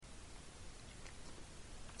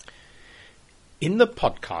In the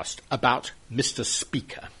podcast about Mr.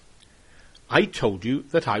 Speaker, I told you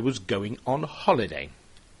that I was going on holiday.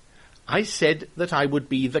 I said that I would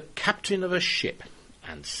be the captain of a ship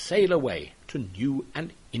and sail away to new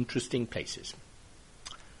and interesting places.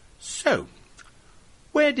 So,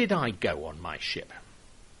 where did I go on my ship?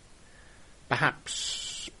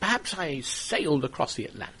 Perhaps I sailed across the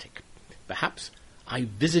Atlantic. Perhaps I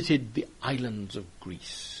visited the islands of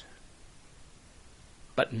Greece.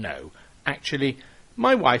 But no, actually,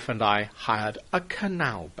 my wife and I hired a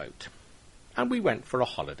canal boat, and we went for a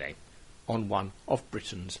holiday on one of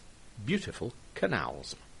Britain's beautiful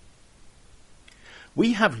canals.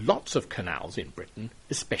 We have lots of canals in Britain,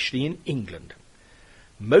 especially in England.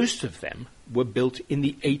 Most of them were built in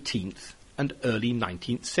the 18th and early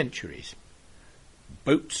 19th centuries.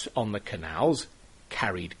 Boats on the canals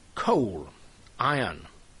carried coal, iron,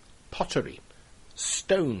 pottery,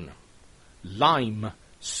 stone, lime,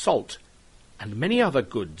 salt, and many other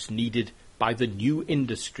goods needed by the new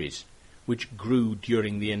industries which grew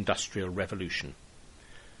during the Industrial Revolution.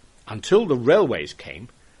 Until the railways came,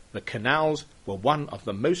 the canals were one of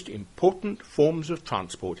the most important forms of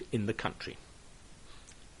transport in the country.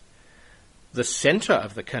 The centre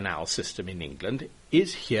of the canal system in England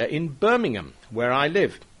is here in Birmingham, where I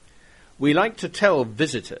live. We like to tell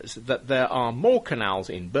visitors that there are more canals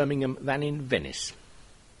in Birmingham than in Venice.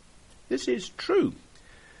 This is true,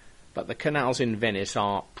 but the canals in Venice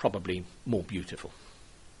are probably more beautiful.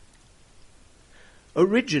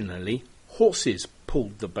 Originally, horses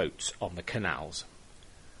pulled the boats on the canals.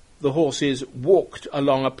 The horses walked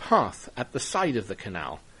along a path at the side of the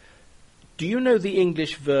canal. Do you know the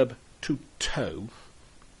English verb to tow?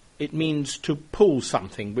 It means to pull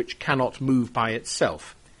something which cannot move by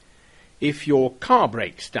itself. If your car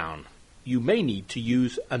breaks down, you may need to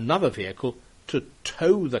use another vehicle to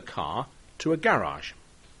tow the car to a garage.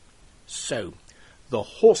 So, the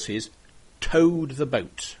horses towed the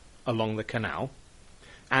boats along the canal,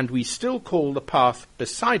 and we still call the path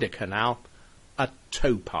beside a canal a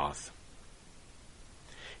towpath.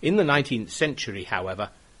 In the 19th century, however,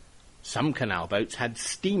 some canal boats had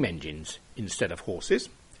steam engines instead of horses,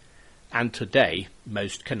 and today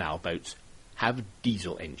most canal boats have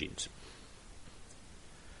diesel engines.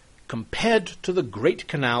 Compared to the great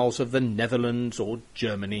canals of the Netherlands or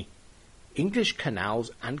Germany, English canals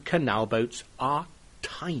and canal boats are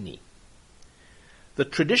tiny. The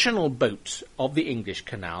traditional boats of the English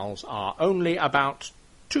canals are only about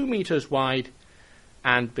 2 meters wide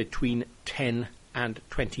and between 10 and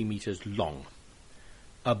 20 meters long.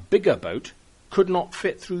 A bigger boat could not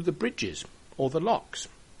fit through the bridges or the locks.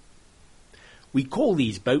 We call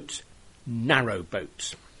these boats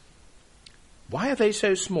narrowboats. Why are they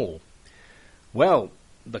so small? Well,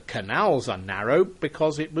 the canals are narrow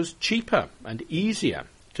because it was cheaper and easier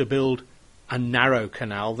to build a narrow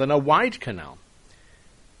canal than a wide canal.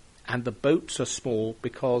 And the boats are small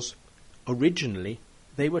because originally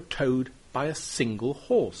they were towed by a single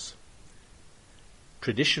horse.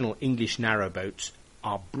 Traditional English narrowboats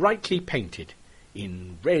are brightly painted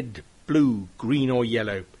in red, blue, green or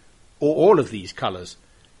yellow, or all of these colours.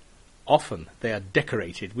 Often they are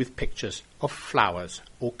decorated with pictures of flowers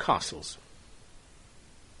or castles.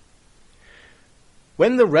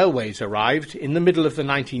 When the railways arrived in the middle of the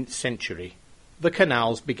 19th century, the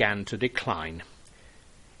canals began to decline.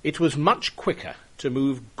 It was much quicker to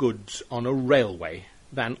move goods on a railway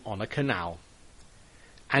than on a canal.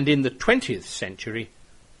 And in the 20th century,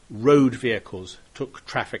 road vehicles took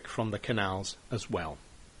traffic from the canals as well.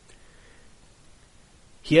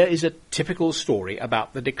 Here is a typical story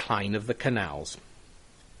about the decline of the canals.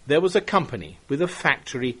 There was a company with a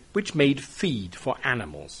factory which made feed for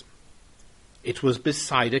animals. It was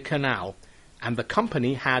beside a canal, and the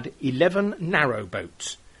company had 11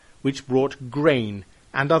 narrowboats, which brought grain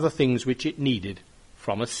and other things which it needed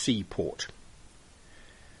from a seaport.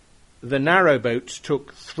 The narrowboats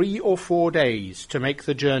took 3 or 4 days to make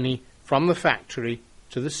the journey from the factory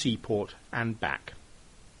to the seaport and back.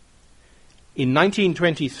 In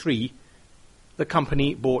 1923, the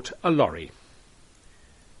company bought a lorry.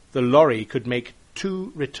 The lorry could make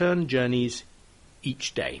 2 return journeys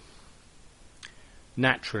each day.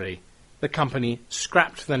 Naturally, the company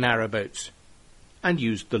scrapped the narrowboats and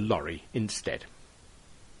used the lorry instead.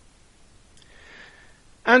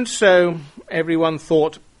 And so everyone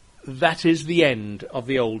thought, that is the end of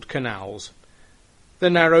the old canals. The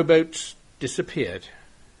narrowboats disappeared.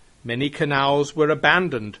 Many canals were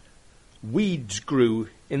abandoned. Weeds grew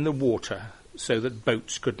in the water so that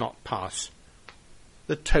boats could not pass.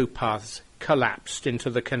 The towpaths collapsed into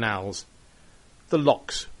the canals. The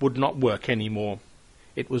locks would not work any more.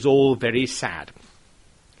 It was all very sad.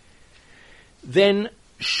 Then,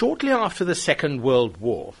 shortly after the Second World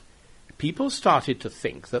War, people started to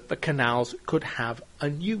think that the canals could have a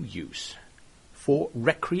new use for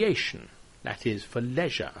recreation, that is, for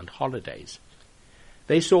leisure and holidays.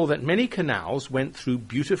 They saw that many canals went through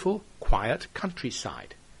beautiful, quiet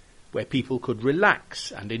countryside, where people could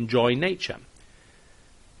relax and enjoy nature.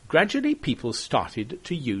 Gradually, people started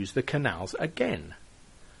to use the canals again.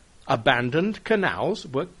 Abandoned canals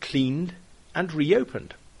were cleaned and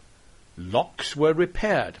reopened. Locks were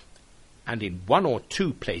repaired, and in one or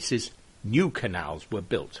two places, new canals were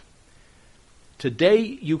built. Today,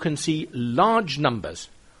 you can see large numbers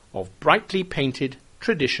of brightly painted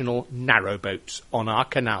traditional narrowboats on our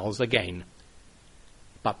canals again.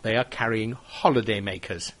 But they are carrying holiday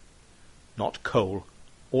makers, not coal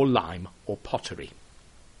or lime or pottery.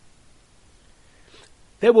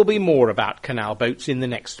 There will be more about canal boats in the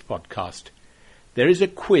next podcast. There is a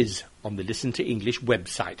quiz on the Listen to English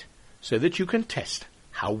website so that you can test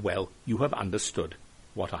how well you have understood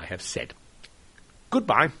what I have said.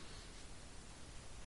 Goodbye.